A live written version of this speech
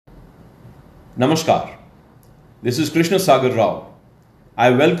Namaskar. This is Krishna Sagar Rao. I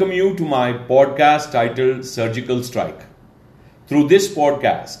welcome you to my podcast titled Surgical Strike. Through this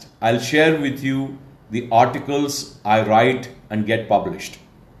podcast, I'll share with you the articles I write and get published.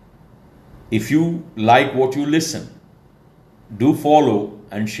 If you like what you listen, do follow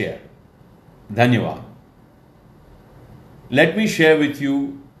and share. Dhanyavad. Let me share with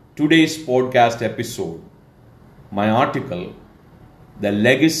you today's podcast episode, my article, The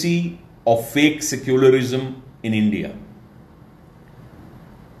Legacy of Fake Secularism in India.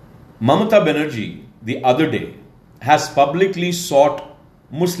 Mamata Banerjee, the other day, has publicly sought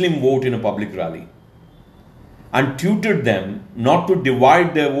Muslim vote in a public rally and tutored them not to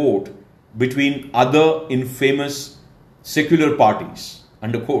divide their vote between other infamous secular parties,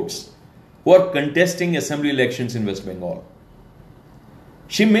 under quotes, who are contesting assembly elections in West Bengal.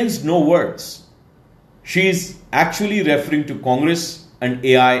 She minced no words. She is actually referring to Congress and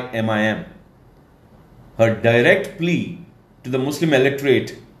AIMIM. Her direct plea to the Muslim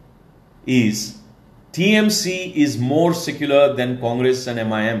electorate is TMC is more secular than Congress and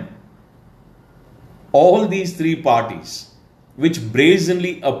MIM. All these three parties, which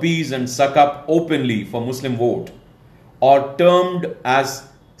brazenly appease and suck up openly for Muslim vote, are termed as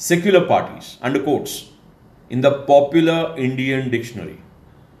secular parties, under quotes, in the popular Indian dictionary.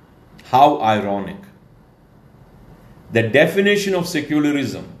 How ironic. The definition of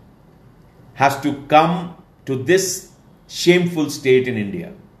secularism has to come to this shameful state in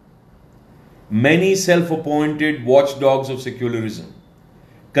India. Many self-appointed watchdogs of secularism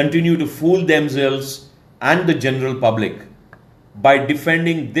continue to fool themselves and the general public by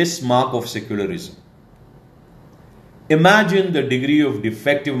defending this mark of secularism. Imagine the degree of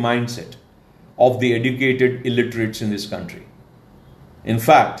defective mindset of the educated illiterates in this country. In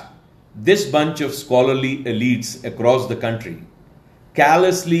fact, this bunch of scholarly elites across the country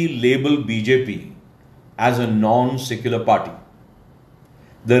callously label BJP as a non-secular party,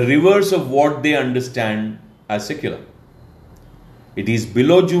 the reverse of what they understand as secular. It is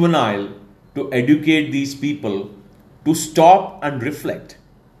below juvenile to educate these people to stop and reflect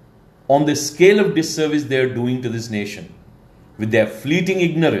on the scale of disservice they are doing to this nation with their fleeting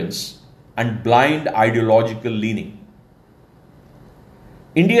ignorance and blind ideological leaning.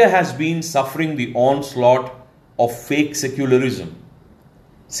 India has been suffering the onslaught of fake secularism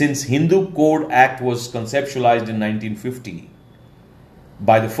since Hindu Code Act was conceptualized in 1950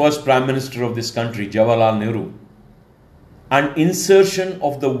 by the first Prime Minister of this country, Jawaharlal Nehru, and insertion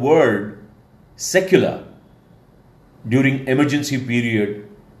of the word secular during emergency period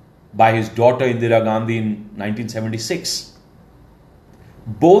by his daughter Indira Gandhi in 1976.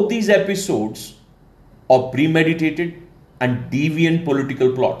 Both these episodes are premeditated and deviant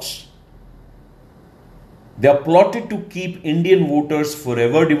political plots. They are plotted to keep Indian voters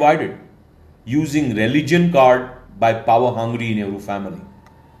forever divided using religion card by power-hungry Nehru family.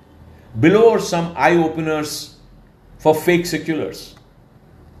 Below are some eye-openers for fake seculars.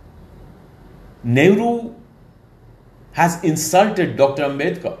 Nehru has insulted Dr.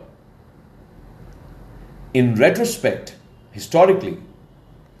 Ambedkar. In retrospect, historically,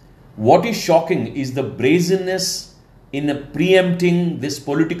 what is shocking is the brazenness in preempting this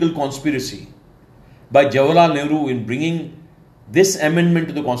political conspiracy by Jawaharlal Nehru in bringing this amendment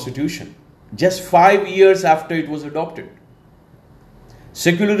to the Constitution just 5 years after it was adopted.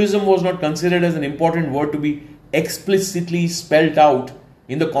 Secularism was not considered as an important word to be explicitly spelled out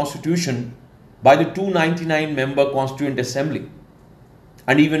in the Constitution by the 299-member Constituent Assembly.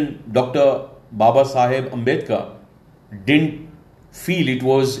 And even Dr. Baba Saheb Ambedkar didn't feel it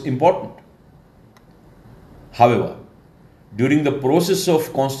was important. However, during the process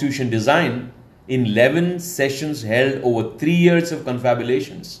of Constitution design, in 11 sessions held over 3 years of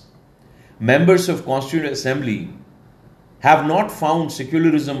confabulations, members of Constituent Assembly have not found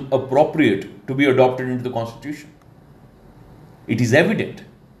secularism appropriate to be adopted into the Constitution. It is evident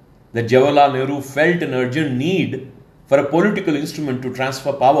that Jawaharlal Nehru felt an urgent need for a political instrument to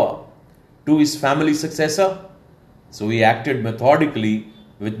transfer power to his family successor, so he acted methodically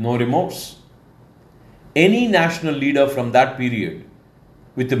with no remorse. Any national leader from that period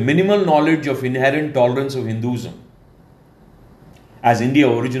with a minimal knowledge of inherent tolerance of Hinduism, as India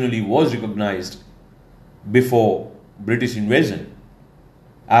originally was recognized before British invasion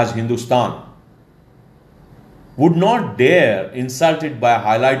as Hindustan, would not dare insult it by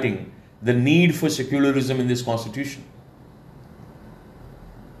highlighting the need for secularism in this constitution.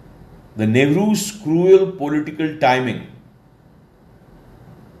 The Nehru's cruel political timing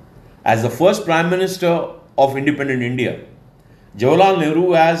as the first Prime Minister of independent India, Jawaharlal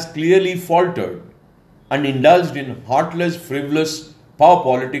Nehru has clearly faltered and indulged in heartless, frivolous power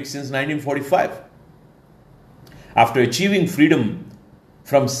politics since 1945. After achieving freedom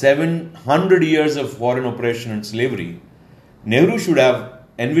from 700 years of foreign oppression and slavery, Nehru should have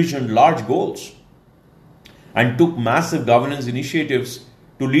envisioned large goals and took massive governance initiatives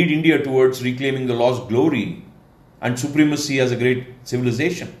to lead India towards reclaiming the lost glory and supremacy as a great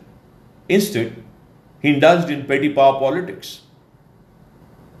civilization. Instead, he indulged in petty power politics.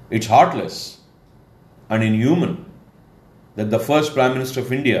 It's heartless and inhuman that the first Prime Minister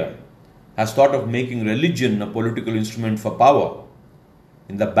of India has thought of making religion a political instrument for power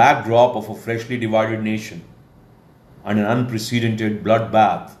in the backdrop of a freshly divided nation and an unprecedented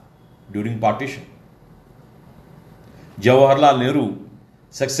bloodbath during partition. Jawaharlal Nehru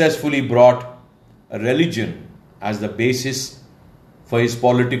successfully brought a religion as the basis for his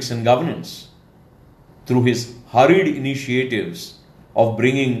politics and governance through his hurried initiatives of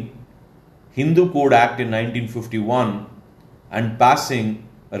bringing Hindu Code Act in 1951 and passing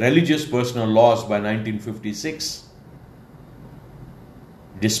religious personal laws by 1956.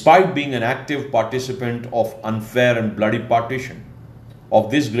 Despite being an active participant of unfair and bloody partition of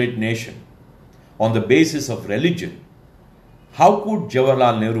this great nation on the basis of religion, how could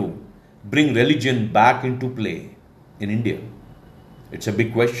Jawaharlal Nehru bring religion back into play in India? It's a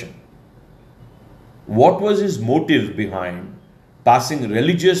big question. What was his motive behind passing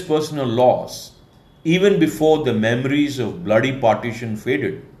religious personal laws even before the memories of bloody partition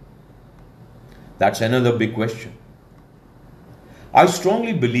faded? That's another big question. I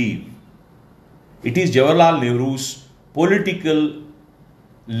strongly believe it is Jawaharlal Nehru's political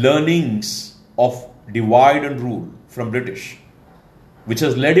learnings of divide and rule from British, which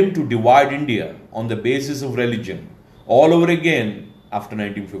has led him to divide India on the basis of religion all over again after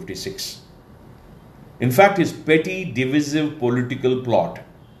 1956. In fact, his petty, divisive political plot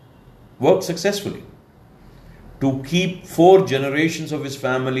worked successfully to keep 4 generations of his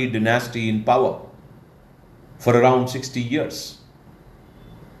family dynasty in power for around 60 years.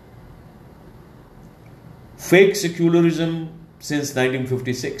 Fake secularism since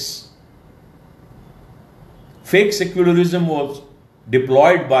 1956. Fake secularism was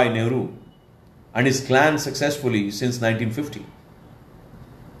deployed by Nehru and his clan successfully since 1950.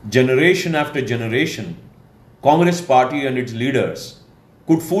 Generation after generation, Congress party and its leaders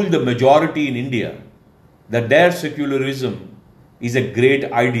could fool the majority in India that their secularism is a great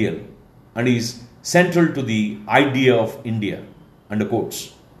ideal and is central to the idea of India, under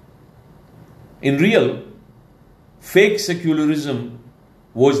quotes. In real, fake secularism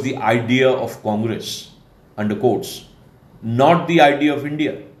was the idea of Congress, under quotes, not the idea of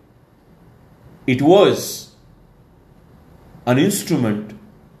India. It was an instrument,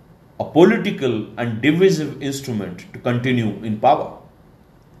 a political and divisive instrument to continue in power.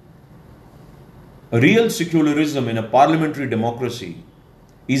 Real secularism in a parliamentary democracy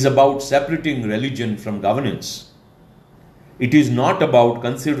is about separating religion from governance. It is not about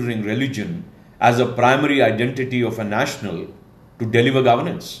considering religion as a primary identity of a national to deliver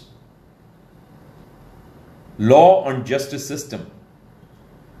governance. Law and justice system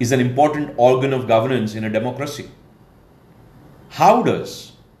is an important organ of governance in a democracy. How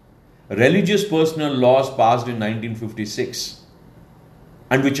does religious personal laws passed in 1956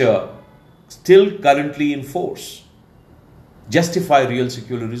 and which are still currently in force justify real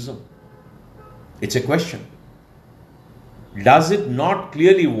secularism? It's a question. Does it not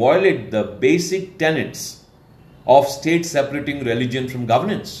clearly violate the basic tenets of state separating religion from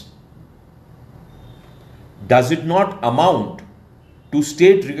governance? Does it not amount to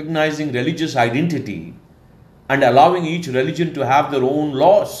state recognizing religious identity and allowing each religion to have their own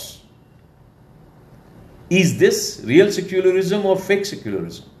laws? Is this real secularism or fake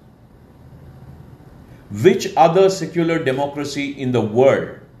secularism? Which other secular democracy in the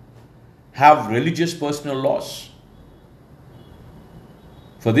world have religious personal laws?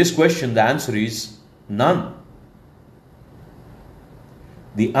 For this question, the answer is none.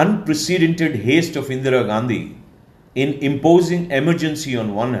 The unprecedented haste of Indira Gandhi in imposing emergency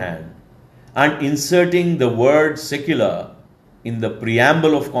on one hand and inserting the word secular in the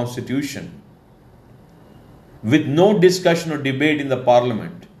preamble of Constitution with no discussion or debate in the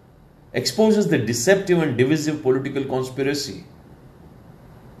Parliament exposes the deceptive and divisive political conspiracy.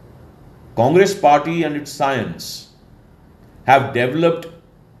 Congress party and its science have developed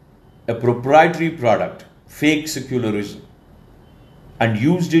a proprietary product, fake secularism, and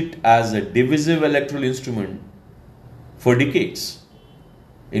used it as a divisive electoral instrument for decades.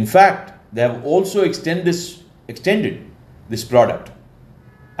 In fact, they have also extended this product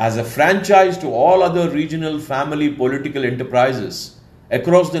as a franchise to all other regional family political enterprises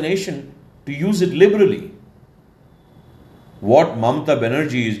across the nation to use it liberally. What Mamata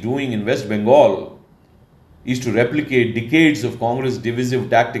Banerjee is doing in West Bengal is to replicate decades of Congress divisive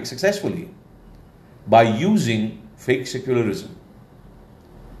tactics successfully by using fake secularism.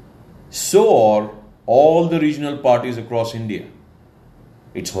 So are all the regional parties across India.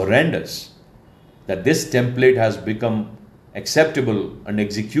 It's horrendous that this template has become acceptable and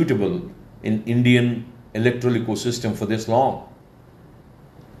executable in Indian electoral ecosystem for this long.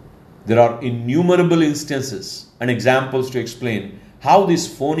 There are innumerable instances and examples to explain how this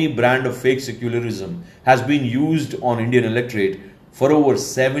phony brand of fake secularism has been used on Indian electorate for over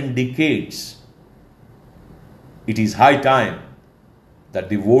 7 decades. It is high time that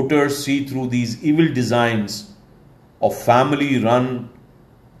the voters see through these evil designs of family-run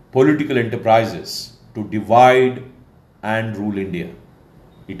political enterprises to divide and rule India.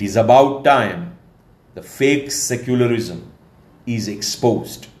 It is about time the fake secularism is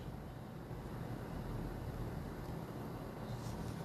exposed.